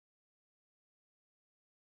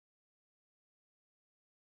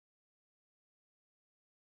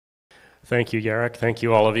Thank you, Yarrick. Thank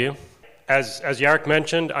you, all of you. As Yarrick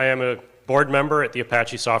mentioned, I am a board member at the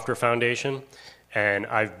Apache Software Foundation, and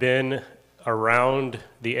I've been around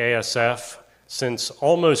the ASF since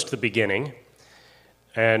almost the beginning.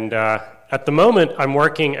 And at the moment, I'm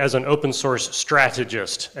working as an open source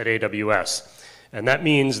strategist at AWS. And that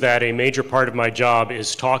means that a major part of my job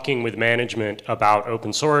is talking with management about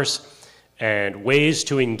open source and ways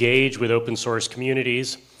to engage with open source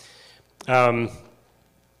communities.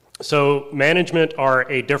 So management are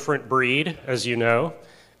a different breed, as you know,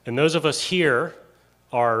 and those of us here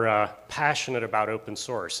are passionate about open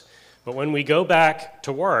source. But when we go back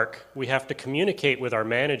to work, we have to communicate with our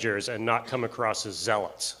managers and not come across as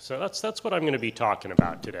zealots. So that's what I'm going to be talking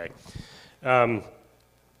about today.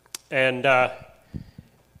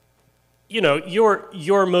 You know,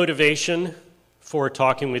 your motivation for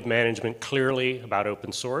talking with management clearly about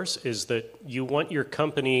open source is that you want your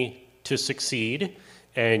company to succeed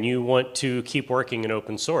and you want to keep working in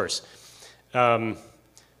open source.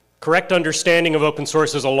 Correct understanding of open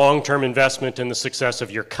source is a long-term investment in the success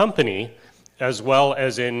of your company as well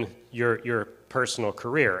as in your personal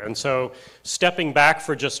career. And so stepping back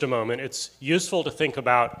for just a moment, it's useful to think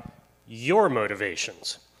about your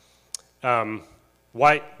motivations.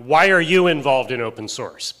 Why are you involved in open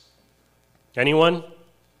source? Anyone?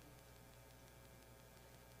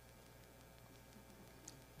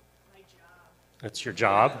 My job. That's your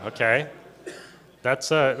job, okay.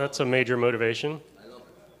 That's a major motivation.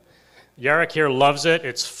 Yarrick here loves it.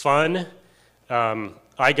 It's fun.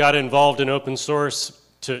 I got involved in open source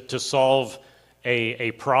to solve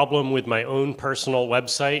a problem with my own personal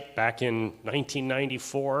website back in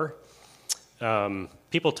 1994.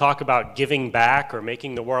 People talk about giving back or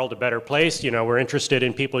making the world a better place. You know, we're interested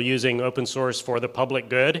in people using open source for the public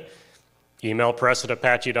good. Email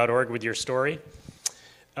press@apache.org with your story.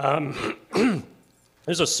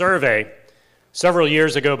 There's a survey several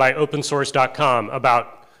years ago by opensource.com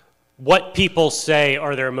about what people say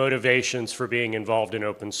are their motivations for being involved in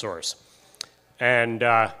open source. And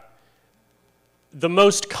the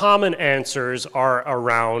most common answers are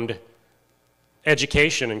around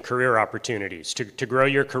education and career opportunities, to grow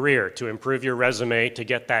your career, to improve your resume, to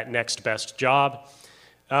get that next best job.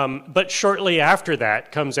 But shortly after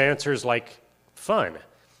that comes answers like fun.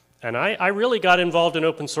 And I really got involved in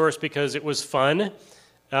open source because it was fun.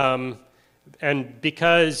 And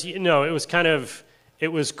because, you know, it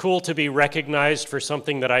was cool to be recognized for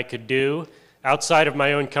something that I could do outside of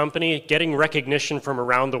my own company. Getting recognition from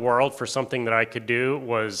around the world for something that I could do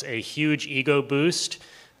was a huge ego boost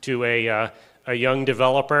to a young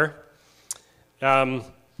developer. And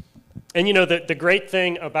you know, the great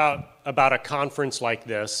thing about a conference like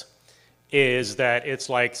this is that it's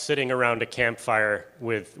like sitting around a campfire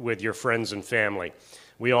with your friends and family.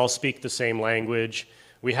 We all speak the same language.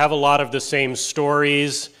 We have a lot of the same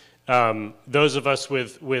stories. Those of us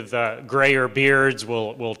with grayer beards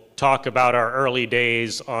will talk about our early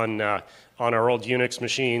days on our old Unix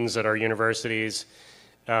machines at our universities.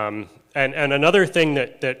 And another thing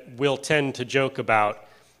that we'll tend to joke about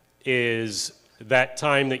is that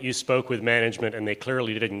time that you spoke with management and they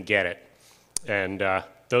clearly didn't get it. And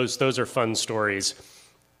those are fun stories,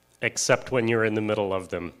 except when you're in the middle of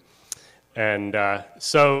them. And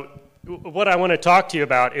so what I want to talk to you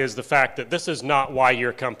about is the fact that this is not why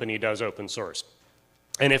your company does open source.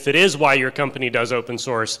 And if it is why your company does open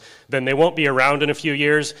source, then they won't be around in a few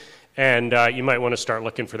years, and you might want to start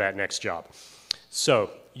looking for that next job. So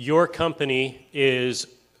your company is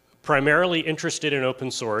primarily interested in open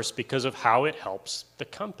source because of how it helps the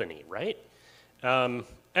company, right? And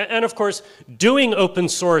of course, doing open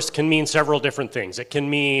source can mean several different things. It can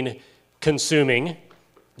mean consuming,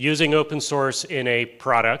 using open source in a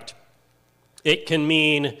product. It can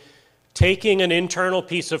mean taking an internal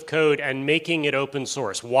piece of code and making it open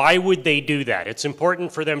source. Why would they do that? It's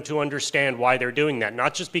important for them to understand why they're doing that,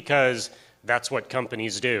 not just because that's what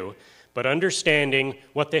companies do, but understanding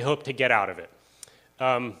what they hope to get out of it.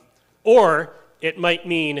 Or it might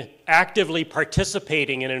mean actively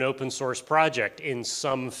participating in an open source project in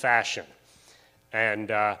some fashion.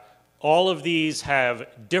 And all of these have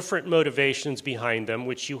different motivations behind them,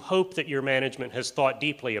 which you hope that your management has thought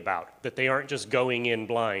deeply about, that they aren't just going in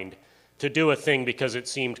blind to do a thing because it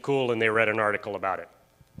seemed cool and they read an article about it.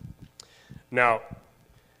 Now,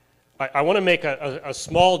 I want to make a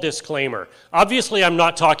small disclaimer. Obviously, I'm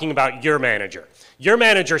not talking about your manager. Your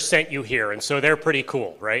manager sent you here, and so they're pretty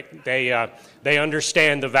cool, right? They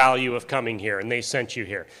understand the value of coming here, and they sent you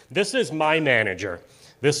here. This is my manager.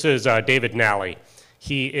 This is David Nally.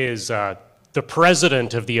 He is the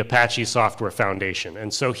president of the Apache Software Foundation,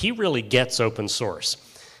 and so he really gets open source.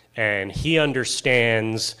 And he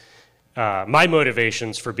understands my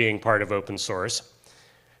motivations for being part of open source.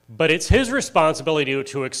 But it's his responsibility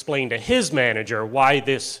to explain to his manager why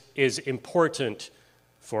this is important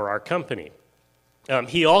for our company.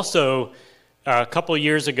 He also, a couple of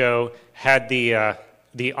years ago, had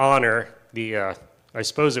the honor, I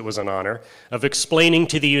suppose it was an honor, of explaining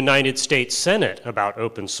to the United States Senate about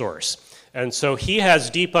open source. And so he has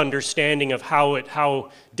deep understanding of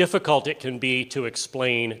how difficult it can be to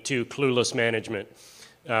explain to clueless management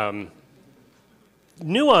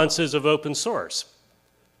nuances of open source.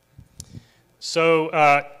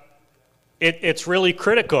 So it's really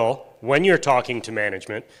critical when you're talking to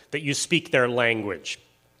management that you speak their language.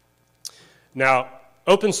 Now,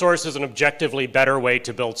 open source is an objectively better way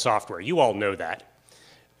to build software. You all know that.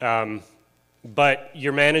 But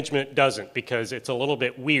your management doesn't, because it's a little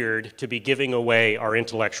bit weird to be giving away our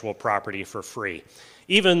intellectual property for free.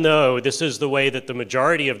 Even though this is the way that the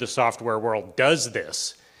majority of the software world does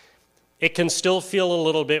this, it can still feel a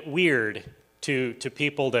little bit weird to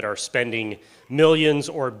people that are spending millions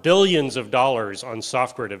or billions of dollars on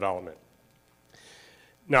software development.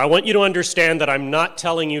 Now, I want you to understand that I'm not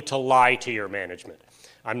telling you to lie to your management.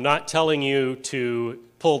 I'm not telling you to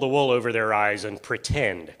pull the wool over their eyes and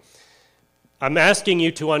pretend. I'm asking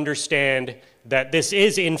you to understand that this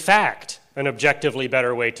is, in fact, an objectively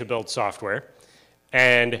better way to build software,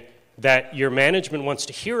 and that your management wants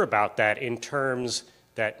to hear about that in terms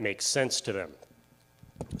that make sense to them.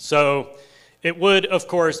 So it would, of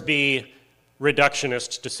course, be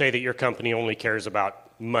reductionist to say that your company only cares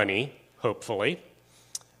about money, hopefully.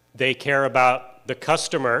 They care about the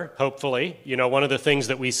customer, hopefully. You know, one of the things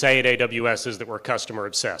that we say at AWS is that we're customer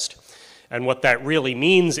obsessed. And what that really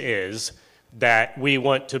means is that we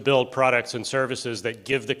want to build products and services that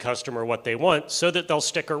give the customer what they want so that they'll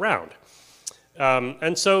stick around.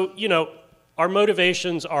 And so, you know, our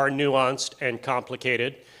motivations are nuanced and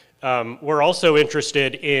complicated. We're also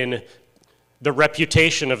interested in the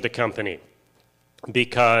reputation of the company,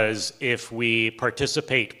 because if we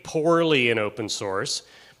participate poorly in open source,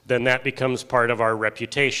 then that becomes part of our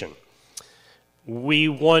reputation. We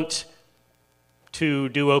want to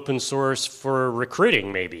do open source for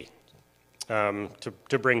recruiting, maybe,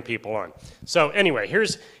 to bring people on. So anyway,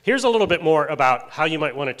 here's a little bit more about how you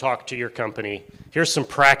might want to talk to your company. Here's some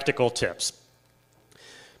practical tips.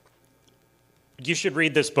 You should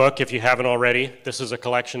read this book if you haven't already. This is a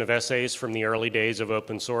collection of essays from the early days of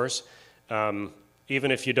open source.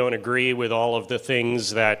 Even if you don't agree with all of the things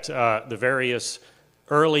that the various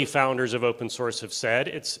early founders of open source have said,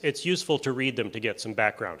 it's useful to read them to get some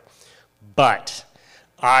background. But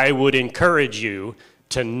I would encourage you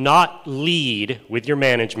to not lead with your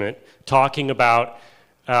management talking about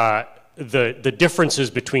the differences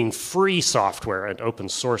between free software and open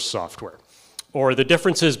source software, or the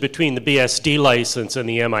differences between the BSD license and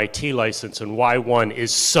the MIT license, and why one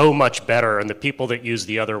is so much better and the people that use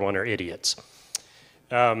the other one are idiots.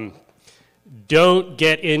 Don't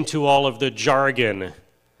get into all of the jargon.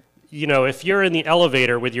 You know, if you're in the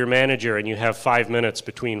elevator with your manager and you have 5 minutes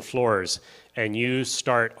between floors and you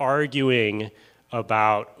start arguing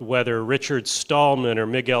about whether Richard Stallman or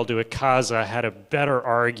Miguel de Icaza had a better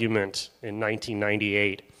argument in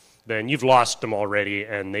 1998, then you've lost them already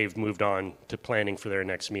and they've moved on to planning for their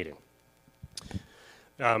next meeting.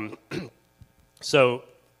 So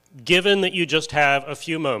given that you just have a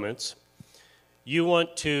few moments, you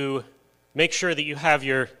want to make sure that you have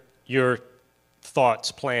your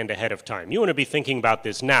thoughts planned ahead of time. You want to be thinking about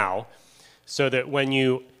this now so that when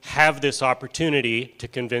you have this opportunity to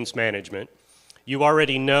convince management, you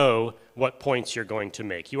already know what points you're going to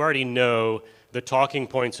make. You already know the talking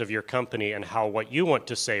points of your company and how what you want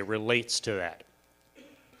to say relates to that.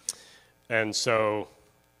 And so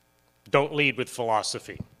don't lead with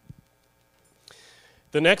philosophy.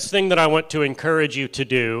 The next thing that I want to encourage you to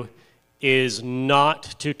do is not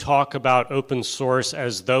to talk about open source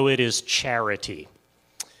as though it is charity.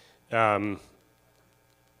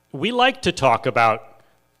 We like to talk about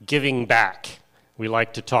giving back. We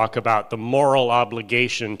like to talk about the moral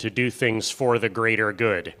obligation to do things for the greater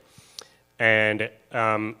good. And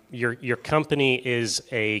your company is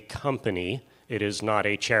a company. It is not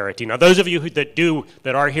a charity. Now, those of you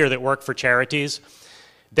that are here that work for charities,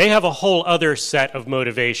 they have a whole other set of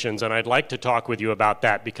motivations, and I'd like to talk with you about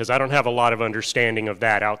that because I don't have a lot of understanding of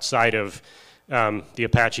that outside of the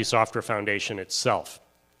Apache Software Foundation itself.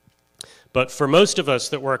 But for most of us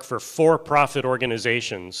that work for for-profit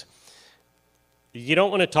organizations, you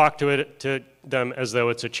don't want to talk to them as though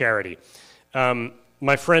it's a charity.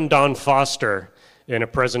 My friend Don Foster, in a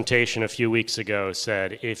presentation a few weeks ago,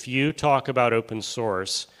 said, if you talk about open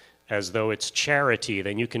source as though it's charity,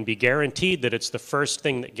 then you can be guaranteed that it's the first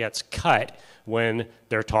thing that gets cut when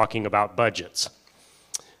they're talking about budgets.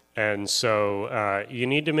 And so you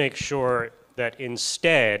need to make sure that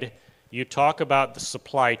instead you talk about the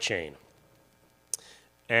supply chain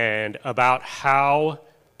and about how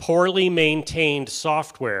poorly maintained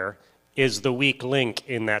software is the weak link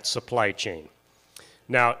in that supply chain.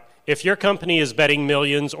 Now, if your company is betting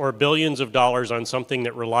millions or billions of dollars on something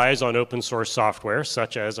that relies on open source software,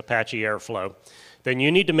 such as Apache Airflow, then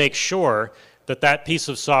you need to make sure that that piece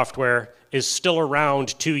of software is still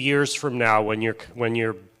around 2 years from now when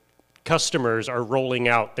your customers are rolling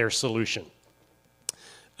out their solution.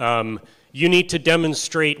 You need to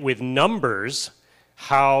demonstrate with numbers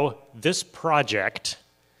how this project,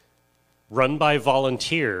 run by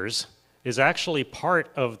volunteers, is actually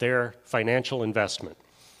part of their financial investment.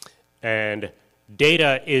 And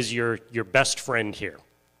data is your best friend here.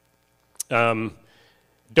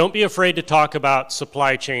 Don't be afraid to talk about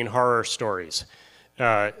supply chain horror stories.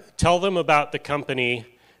 Tell them about the company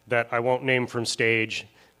that I won't name from stage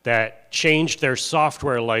that changed their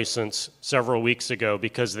software license several weeks ago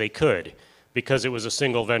because they could, because it was a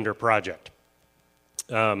single vendor project.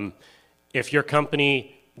 If your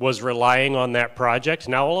company was relying on that project,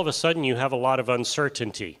 now all of a sudden you have a lot of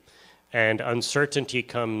uncertainty, and uncertainty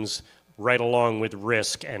comes right along with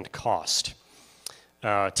risk and cost.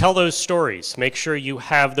 Tell those stories. Make sure you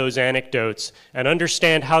have those anecdotes and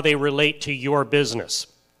understand how they relate to your business.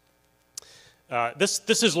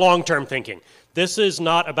 This is long-term thinking. This is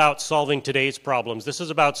not about solving today's problems. This is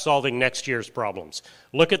about solving next year's problems.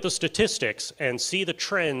 Look at the statistics and see the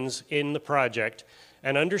trends in the project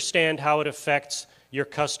and understand how it affects your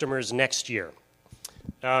customers next year.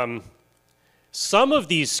 Some of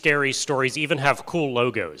these scary stories even have cool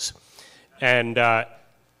logos. And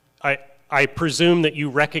I presume that you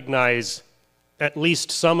recognize at least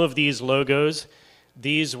some of these logos.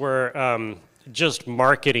 These were just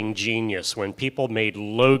marketing genius when people made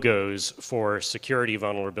logos for security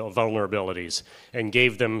vulnerabilities and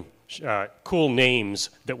gave them cool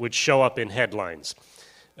names that would show up in headlines.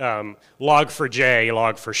 Log4j,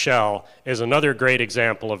 Log4Shell, is another great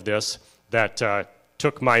example of this that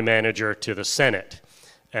took my manager to the Senate.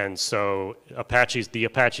 And so the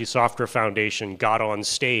Apache Software Foundation got on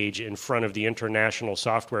stage in front of the international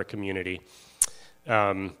software community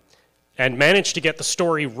and managed to get the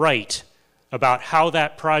story right about how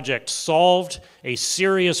that project solved a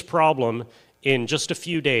serious problem in just a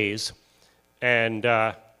few days and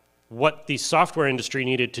what the software industry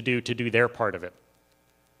needed to do their part of it.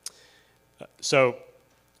 So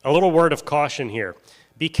a little word of caution here.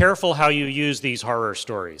 Be careful how you use these horror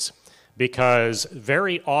stories, because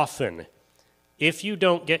very often, if you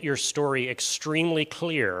don't get your story extremely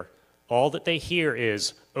clear, all that they hear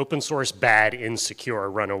is open source bad, insecure,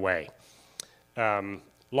 run away.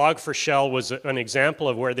 Log4Shell was an example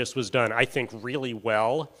of where this was done, I think, really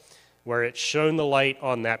well, where it's shown the light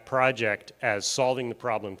on that project as solving the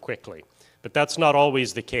problem quickly. But that's not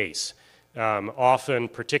always the case. Often,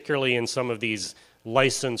 particularly in some of these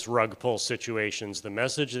license rug pull situations, the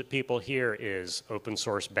message that people hear is open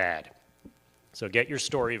source bad. So get your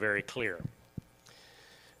story very clear.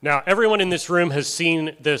 Now, everyone in this room has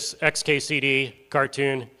seen this XKCD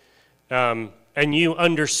cartoon, and you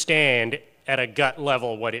understand at a gut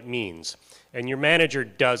level what it means. And your manager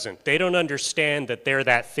doesn't. They don't understand that they're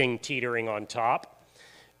that thing teetering on top,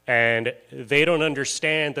 and they don't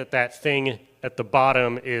understand that that thing at the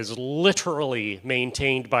bottom is literally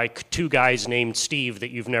maintained by 2 guys named Steve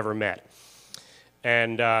that you've never met.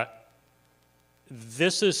 And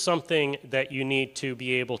this is something that you need to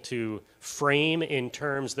be able to frame in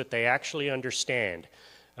terms that they actually understand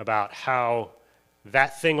about how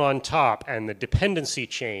that thing on top and the dependency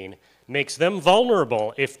chain makes them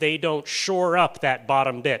vulnerable if they don't shore up that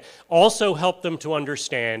bottom bit. Also help them to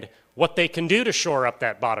understand what they can do to shore up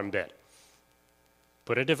that bottom bit.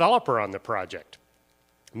 Put a developer on the project.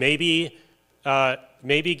 Maybe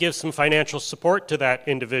give some financial support to that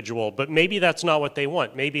individual, but maybe that's not what they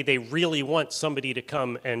want. Maybe they really want somebody to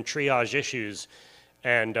come and triage issues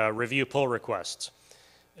and review pull requests.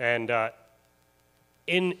 And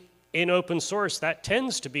in open source, that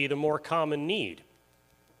tends to be the more common need.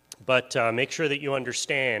 But make sure that you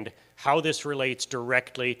understand how this relates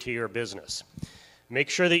directly to your business. Make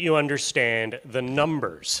sure that you understand the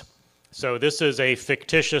numbers. So this is a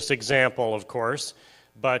fictitious example, of course,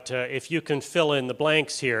 but if you can fill in the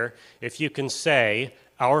blanks here, if you can say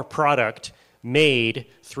our product made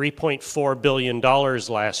 $3.4 billion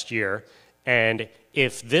last year And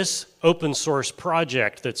if this open source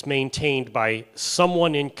project that's maintained by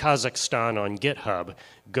someone in Kazakhstan on GitHub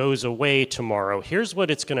goes away tomorrow, here's what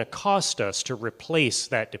it's going to cost us to replace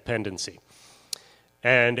that dependency.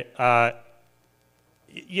 And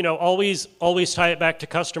you know, always tie it back to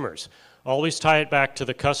customers. Always tie it back to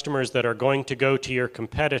the customers that are going to go to your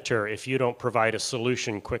competitor if you don't provide a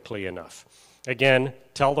solution quickly enough. Again,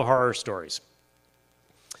 tell the horror stories.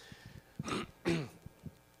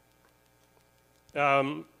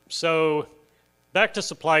 So back to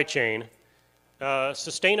supply chain.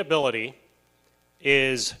 Sustainability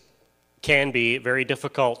can be very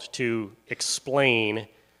difficult to explain,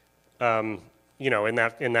 you know, in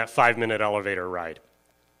that 5-minute elevator ride.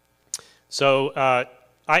 So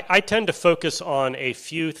I tend to focus on a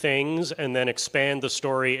few things and then expand the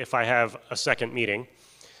story if I have a second meeting.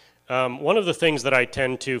 One of the things that I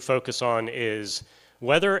tend to focus on is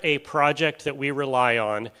whether a project that we rely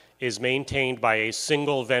on is maintained by a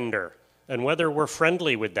single vendor and whether we're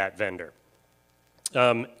friendly with that vendor.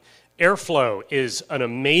 Airflow is an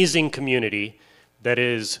amazing community that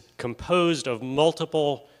is composed of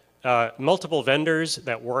multiple vendors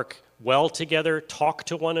that work well together, talk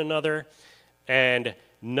to one another, and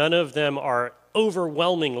none of them are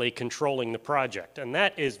overwhelmingly controlling the project. And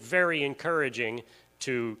that is very encouraging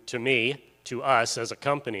to me, to us as a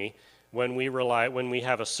company, when we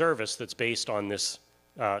have a service that's based on this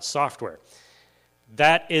software.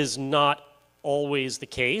 That is not always the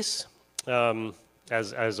case,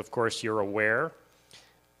 as of course you're aware.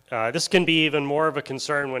 This can be even more of a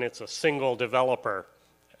concern when it's a single developer.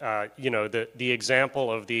 You know, the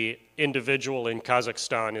example of the individual in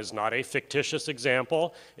Kazakhstan is not a fictitious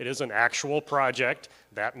example. It is an actual project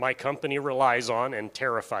that my company relies on and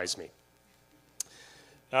terrifies me.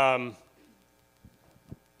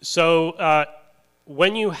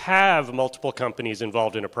 When you have multiple companies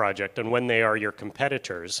involved in a project and when they are your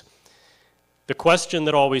competitors, the question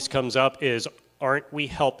that always comes up is, aren't we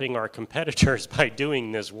helping our competitors by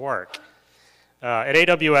doing this work? At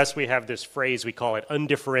AWS, we have this phrase, we call it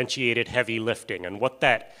undifferentiated heavy lifting. And what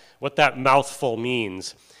that mouthful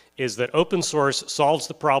means is that open source solves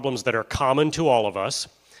the problems that are common to all of us,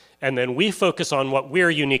 and then we focus on what we're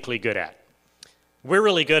uniquely good at. We're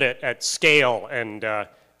really good at scale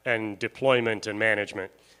and deployment and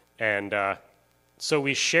management. And so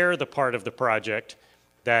we share the part of the project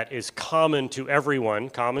that is common to everyone,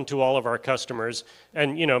 common to all of our customers,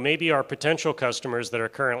 and you know, maybe our potential customers that are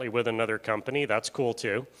currently with another company, that's cool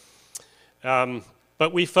too.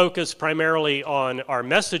 But we focus primarily on our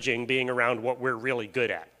messaging being around what we're really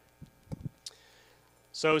good at.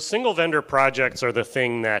 So single vendor projects are the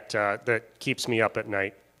thing that keeps me up at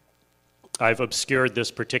night. I've obscured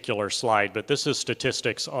this particular slide, but this is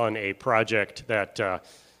statistics on a project that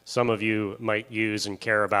some of you might use and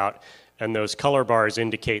care about. And those color bars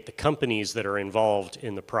indicate the companies that are involved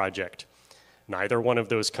in the project. Neither one of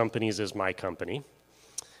those companies is my company.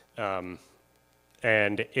 And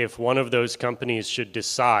if one of those companies should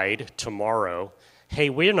decide tomorrow,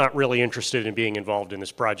 hey, we're not really interested in being involved in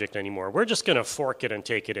this project anymore. We're just going to fork it and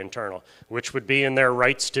take it internal, which would be in their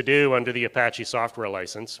rights to do under the Apache software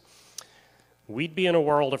license. We'd be in a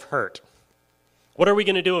world of hurt. What are we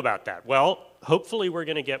going to do about that? Well, hopefully we're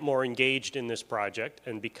going to get more engaged in this project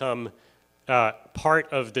and become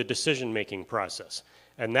part of the decision-making process.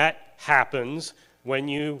 And that happens when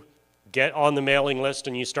you get on the mailing list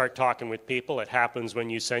and you start talking with people. It happens when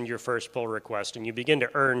you send your first pull request and you begin to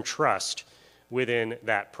earn trust within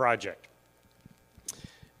that project.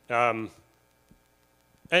 And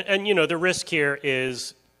you know, the risk here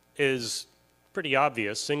is pretty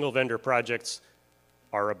obvious. Single vendor projects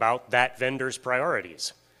are about that vendor's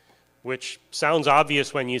priorities, which sounds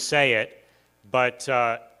obvious when you say it, but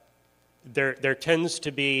there tends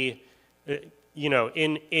to be, you know,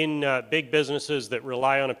 in big businesses that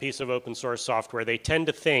rely on a piece of open source software, they tend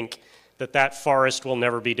to think that that forest will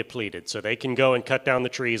never be depleted. So they can go and cut down the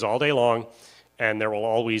trees all day long, and there will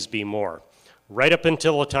always be more. Right up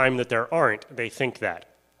until the time that there aren't, they think that.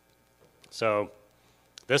 So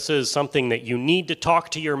this is something that you need to talk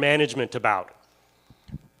to your management about.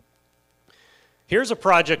 Here's a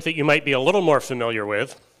project that you might be a little more familiar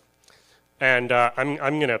with. And I'm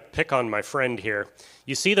going to pick on my friend here.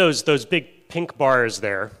 You see those big pink bars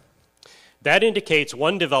there? That indicates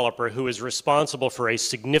one developer who is responsible for a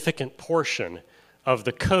significant portion of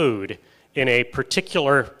the code in a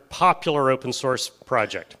particular popular open source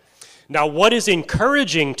project. Now, what is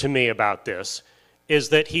encouraging to me about this is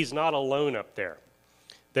that he's not alone up there,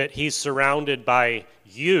 that he's surrounded by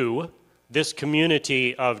you, this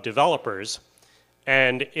community of developers.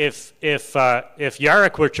 And if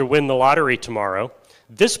Jarek were to win the lottery tomorrow,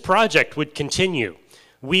 this project would continue.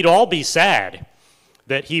 We'd all be sad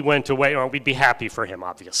that he went away, or we'd be happy for him,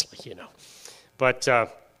 obviously, you know. But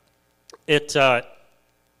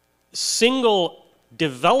single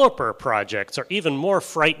developer projects are even more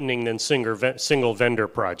frightening than single vendor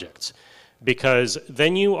projects, because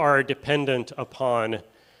then you are dependent upon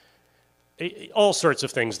all sorts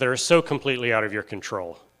of things that are so completely out of your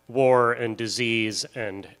control. War and disease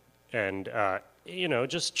and you know,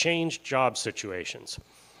 just changed job situations.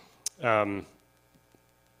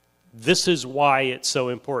 This is why it's so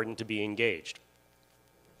important to be engaged.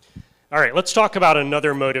 All right, let's talk about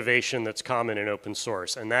another motivation that's common in open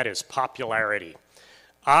source, and that is popularity.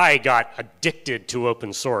 I got addicted to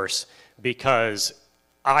open source because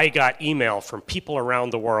I got email from people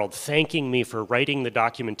around the world thanking me for writing the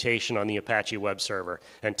documentation on the Apache web server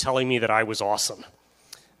and telling me that I was awesome.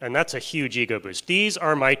 And that's a huge ego boost. These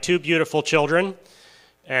are my two beautiful children,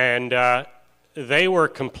 and they were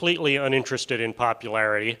completely uninterested in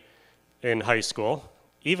popularity in high school,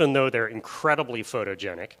 even though they're incredibly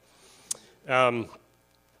photogenic.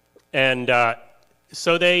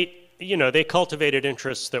 So they, you know, they cultivated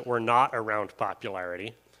interests that were not around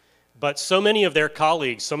popularity. But so many of their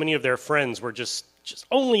colleagues, so many of their friends were just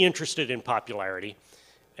only interested in popularity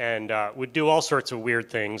and would do all sorts of weird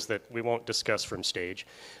things that we won't discuss from stage.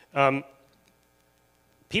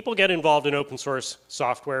 People get involved in open source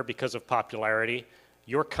software because of popularity.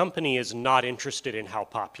 Your company is not interested in how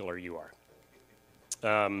popular you are.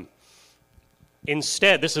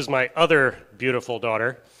 Instead, this is my other beautiful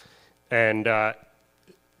daughter, and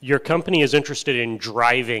your company is interested in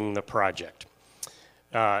driving the project.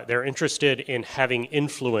 They're interested in having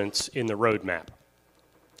influence in the roadmap.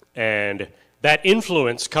 And that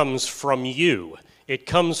influence comes from you. It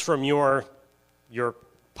comes from your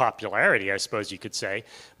popularity, I suppose you could say,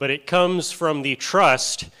 but it comes from the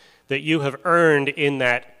trust that you have earned in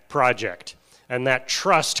that project. And that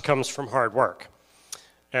trust comes from hard work.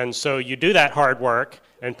 And so you do that hard work,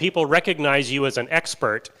 and people recognize you as an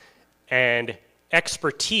expert, and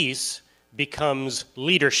expertise becomes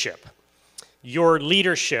leadership. Your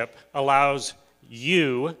leadership allows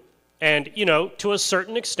you, and you know, to a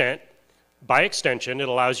certain extent, by extension, it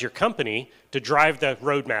allows your company to drive the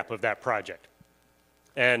roadmap of that project.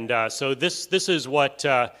 And so this is what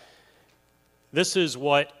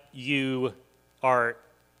you are.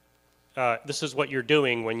 This is what you're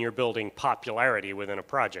doing when you're building popularity within a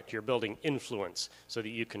project. You're building influence so that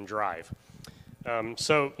you can drive.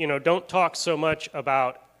 So you know, don't talk so much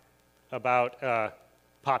about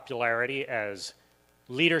popularity as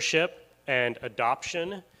leadership and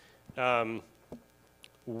adoption. My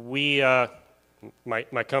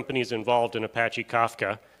company is involved in Apache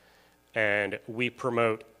Kafka, and we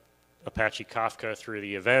promote Apache Kafka through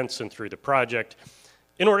the events and through the project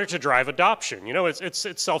in order to drive adoption. You know,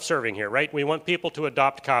 it's self-serving here, right? We want people to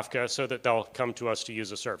adopt Kafka so that they'll come to us to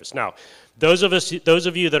use a service. Now, those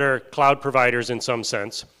of you that are cloud providers in some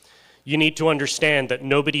sense, you need to understand that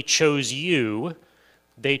nobody chose you.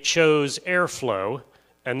 They chose Airflow,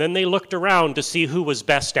 and then they looked around to see who was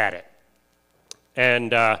best at it.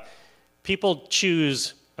 And people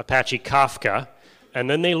choose Apache Kafka, and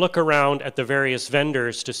then they look around at the various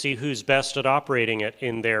vendors to see who's best at operating it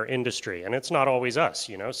in their industry. And it's not always us,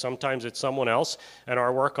 you know. Sometimes it's someone else, and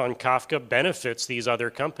our work on Kafka benefits these other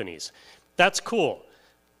companies. That's cool.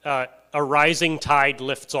 A rising tide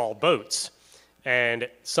lifts all boats. And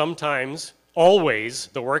sometimes, always,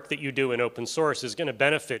 the work that you do in open source is going to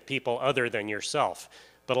benefit people other than yourself.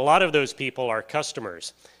 But a lot of those people are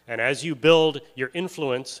customers. And as you build your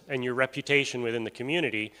influence and your reputation within the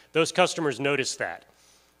community, those customers notice that.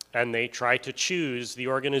 And they try to choose the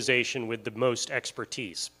organization with the most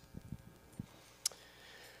expertise.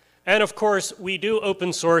 And of course, we do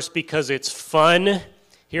open source because it's fun.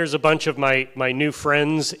 Here's a bunch of my new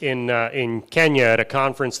friends in Kenya at a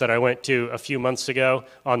conference that I went to a few months ago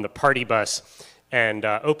on the party bus. And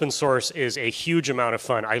open source is a huge amount of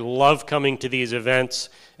fun. I love coming to these events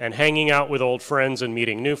and hanging out with old friends and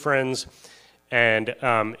meeting new friends. And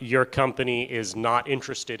your company is not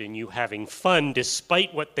interested in you having fun,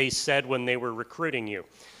 despite what they said when they were recruiting you.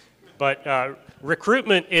 But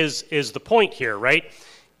recruitment is the point here, right?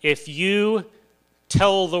 If you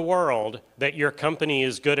tell the world that your company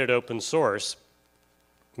is good at open source,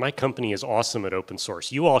 my company is awesome at open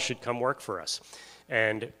source. You all should come work for us.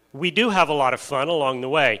 And we do have a lot of fun along the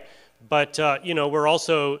way, but you know, we're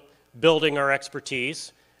also building our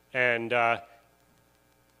expertise, and our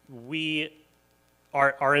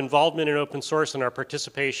involvement in open source and our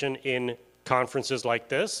participation in conferences like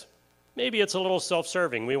this, maybe it's a little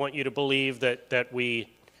self-serving. We want you to believe that we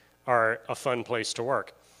are a fun place to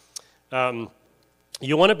work.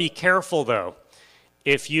 You want to be careful, though.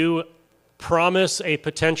 If you promise a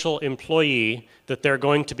potential employee that they're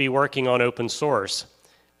going to be working on open source,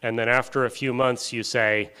 and then after a few months you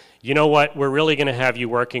say, you know what, we're really going to have you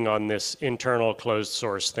working on this internal closed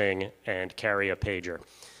source thing and carry a pager,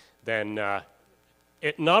 then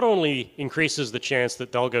it not only increases the chance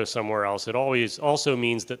that they'll go somewhere else, it always also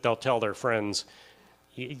means that they'll tell their friends,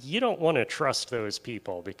 you don't want to trust those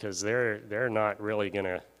people because they're not really going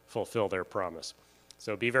to fulfill their promise.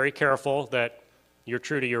 So be very careful that you're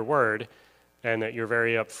true to your word and that you're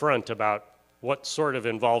very upfront about what sort of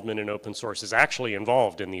involvement in open source is actually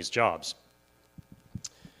involved in these jobs.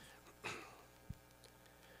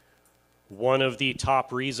 One of the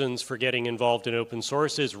top reasons for getting involved in open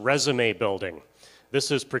source is resume building.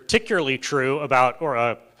 This is particularly true about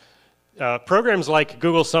programs like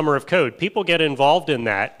Google Summer of Code. People get involved in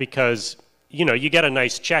that because you get a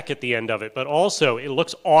nice check at the end of it, but also it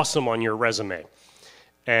looks awesome on your resume.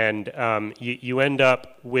 And you end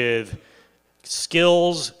up with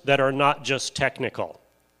skills that are not just technical.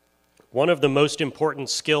 One of the most important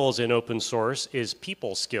skills in open source is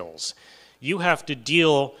people skills. You have to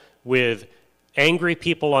deal with angry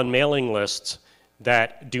people on mailing lists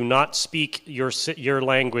that do not speak your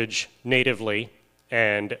language natively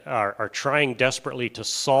and are trying desperately to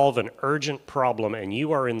solve an urgent problem, and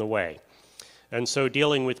you are in the way. And so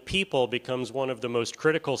dealing with people becomes one of the most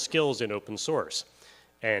critical skills in open source.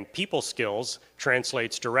 And people skills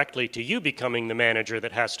translates directly to you becoming the manager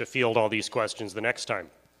that has to field all these questions the next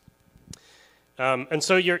time. And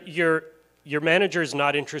so your manager is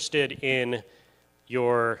not interested in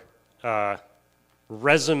your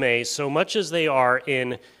resume so much as they are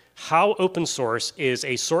in how open source is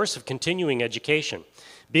a source of continuing education.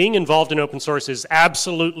 Being involved in open source is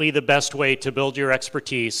absolutely the best way to build your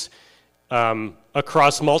expertise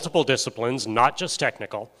across multiple disciplines, not just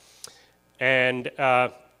technical. And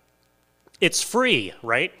it's free,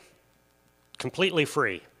 right? Completely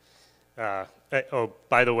free. Oh,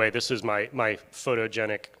 by the way, this is my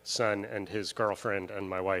photogenic son and his girlfriend and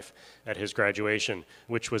my wife at his graduation,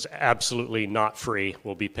 which was absolutely not free.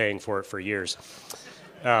 We'll be paying for it for years.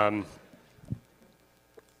 And,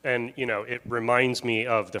 it reminds me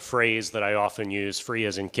of the phrase that I often use, free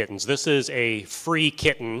as in kittens. This is a free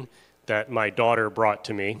kitten that my daughter brought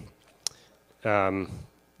to me,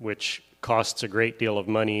 which costs a great deal of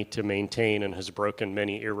money to maintain and has broken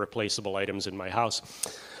many irreplaceable items in my house.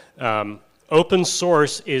 Open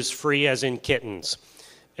source is free as in kittens.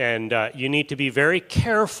 And you need to be very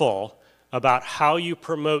careful about how you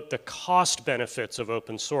promote the cost benefits of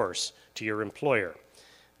open source to your employer.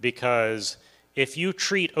 Because if you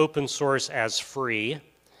treat open source as free,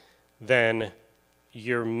 then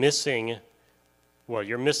you're missing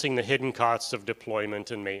the hidden costs of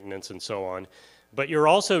deployment and maintenance and so on. But you're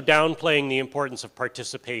also downplaying the importance of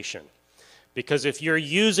participation. Because if you're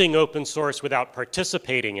using open source without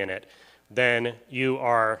participating in it, then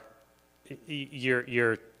you're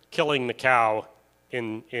killing the cow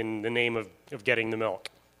in the name of getting the milk,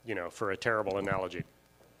 for a terrible analogy.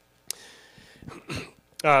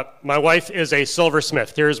 My wife is a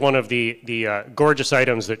silversmith. Here's one of the gorgeous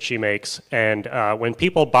items that she makes. And when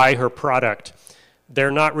people buy her product,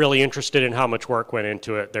 they're not really interested in how much work went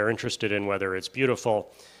into it. They're interested in whether it's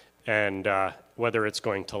beautiful and whether it's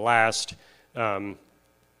going to last.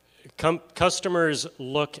 Customers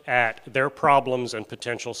look at their problems and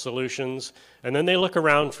potential solutions, and then they look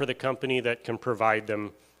around for the company that can provide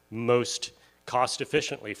them most cost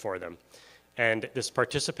efficiently for them. And this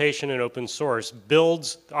participation in open source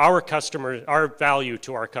builds our value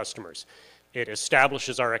to our customers. It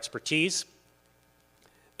establishes our expertise.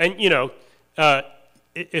 And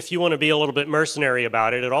if you want to be a little bit mercenary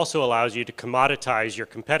about it, it also allows you to commoditize your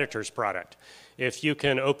competitor's product. If you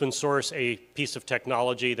can open source a piece of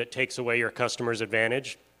technology that takes away your customer's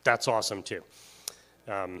advantage, that's awesome too.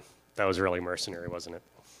 That was really mercenary, wasn't it?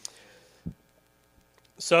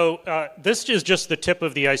 So this is just the tip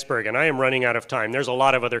of the iceberg, and I am running out of time. There's a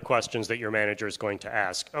lot of other questions that your manager is going to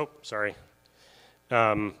ask. Oh, sorry.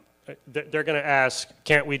 They're going to ask,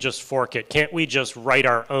 can't we just fork it? Can't we just write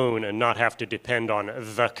our own and not have to depend on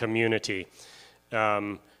the community?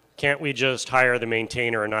 Can't we just hire the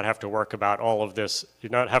maintainer and not have to worry about all of this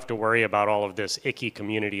icky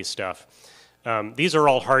community stuff? These are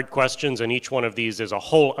all hard questions, and each one of these is a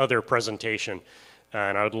whole other presentation.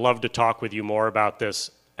 And I would love to talk with you more about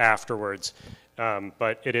this afterwards.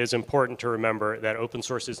 But it is important to remember that open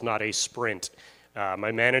source is not a sprint.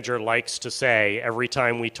 My manager likes to say every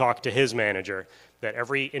time we talk to his manager that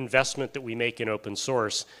every investment that we make in open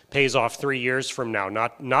source pays off 3 years from now,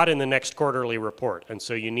 not in the next quarterly report. And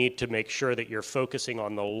so you need to make sure that you're focusing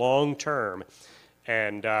on the long term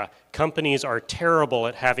and companies are terrible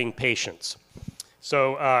at having patience.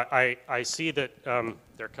 So I see that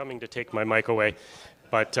they're coming to take my mic away,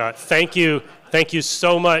 but thank you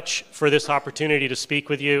so much for this opportunity to speak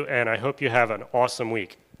with you, and I hope you have an awesome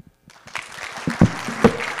week.